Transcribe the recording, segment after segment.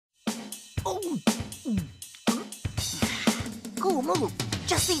Cool move.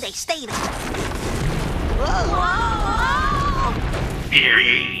 Just see they stayed up. Whoa! Hear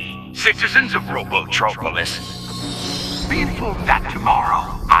ye, citizens of Robotropolis. Be informed that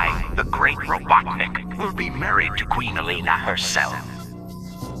tomorrow, I, the great Robotnik, will be married to Queen Elena herself.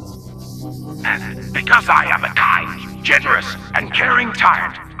 And because I am a kind, generous, and caring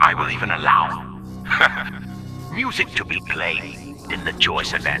tyrant, I will even allow music to be played in the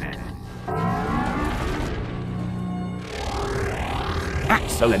Joyce event.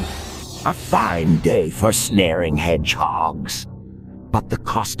 Excellent. A fine day for snaring hedgehogs. But the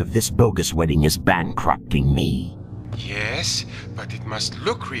cost of this bogus wedding is bankrupting me. Yes, but it must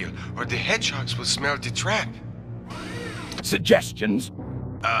look real, or the hedgehogs will smell the trap. Suggestions?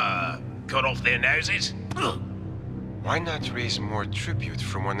 Cut off their noses? Why not raise more tribute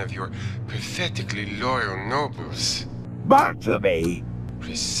from one of your pathetically loyal nobles? Bartleby!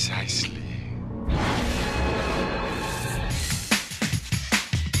 Precisely.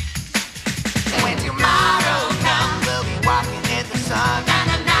 When tomorrow comes, we'll be walking in the sun. Na,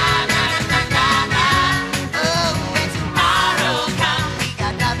 na, na, na, na, na, na. Oh, when tomorrow comes, we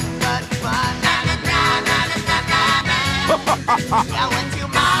got nothing but fun. Na, na, na, na, na, na, na. Yeah, when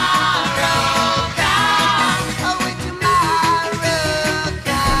tomorrow comes, oh, when tomorrow comes,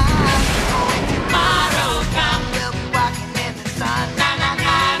 oh, when tomorrow comes, we'll be walking in the sun. Na, na,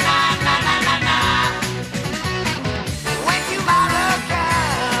 na, na, na, na, na, na. When tomorrow comes.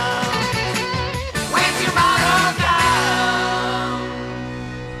 When tomorrow comes.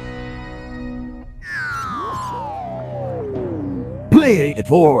 Play it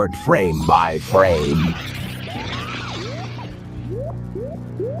forward frame by frame.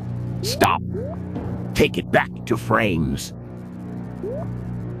 Stop. Take it back to frames.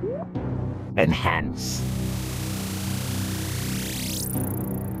 Enhance.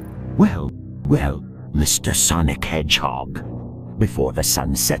 Well, Mr. Sonic Hedgehog. Before the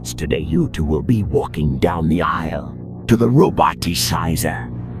sun sets today, you two will be walking down the aisle to the roboticizer.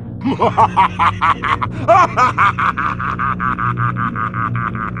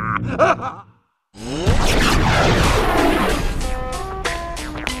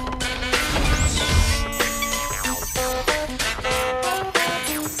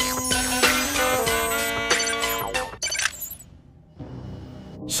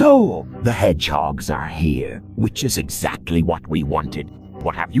 So, the hedgehogs are here, which is exactly what we wanted.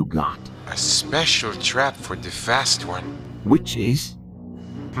 What have you got? A special trap for the fast one. Which is?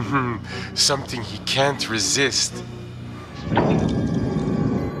 Something he can't resist.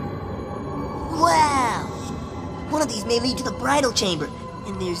 Wow! One of these may lead to the bridal chamber,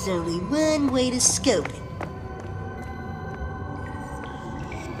 and there's only one way to scope it.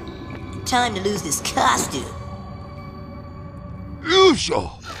 Time to lose this costume.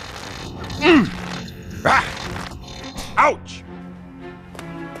 Usual. Ouch!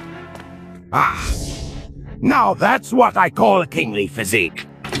 Now that's what I call a kingly physique.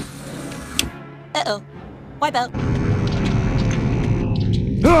 Uh-oh. Wipe out.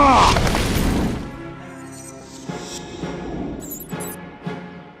 No.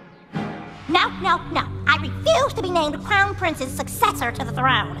 I refuse to be named Crown Prince's successor to the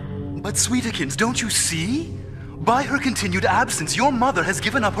throne. But Sweetikins, don't you see? By her continued absence, your mother has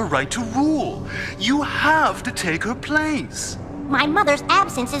given up her right to rule. You have to take her place. My mother's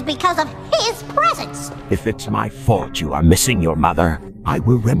absence is because of his presence. If it's my fault you are missing your mother, I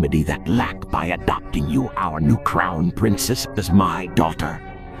will remedy that lack by adopting you, our new crown princess, as my daughter.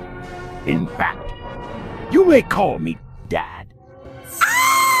 In fact, you may call me Dad.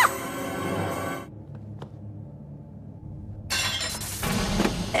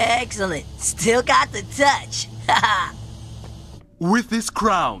 Excellent. Still got the touch. With this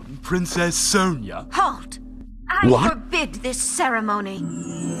crown, Princess Sonia. Halt! I What? forbid this ceremony.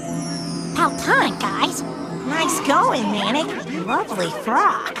 About time, guys. Nice going, Manic. Lovely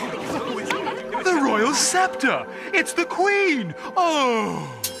frock. The royal scepter! It's the queen! Oh!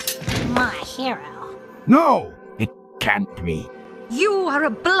 My hero. No, it can't be. You are a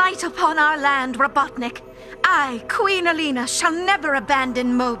blight upon our land, Robotnik. I, Queen Elena, shall never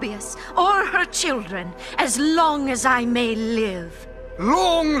abandon Mobius or her children as long as I may live.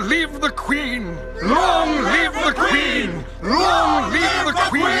 Long live the Queen! Long live the Queen! Long live the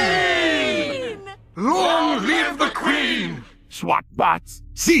Queen! Long live the Queen! SWAT bots,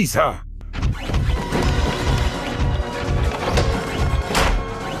 seize her!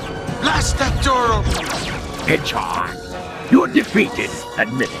 Blast that door open! Hedgehog, you're defeated,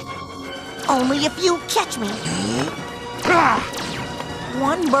 admit it. Only if you catch me.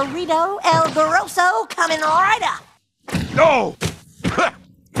 One burrito El Grosso coming right up. No!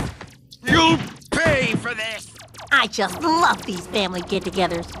 You'll I just love these family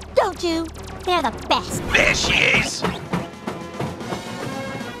get-togethers. Don't you? They're the best. There she is!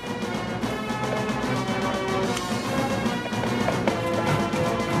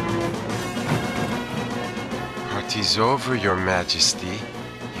 Party's over, Your Majesty.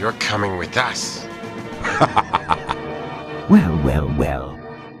 You're coming with us. Well, well, well.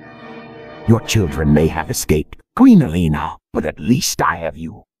 Your children may have escaped, Queen Alina, but at least I have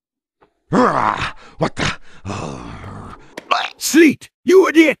you. What the? Sleet, you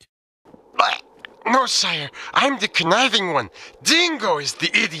idiot! No, sire. I'm the conniving one. Dingo is the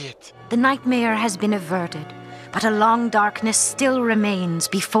idiot. The nightmare has been averted, but a long darkness still remains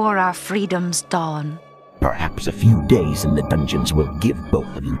before our freedom's dawn. Perhaps a few days in the dungeons will give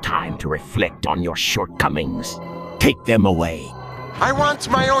both of you time to reflect on your shortcomings. Take them away. I want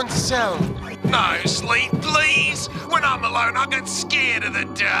my own cell. No, Sleet, please! When I'm alone, I get scared of the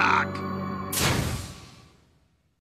dark.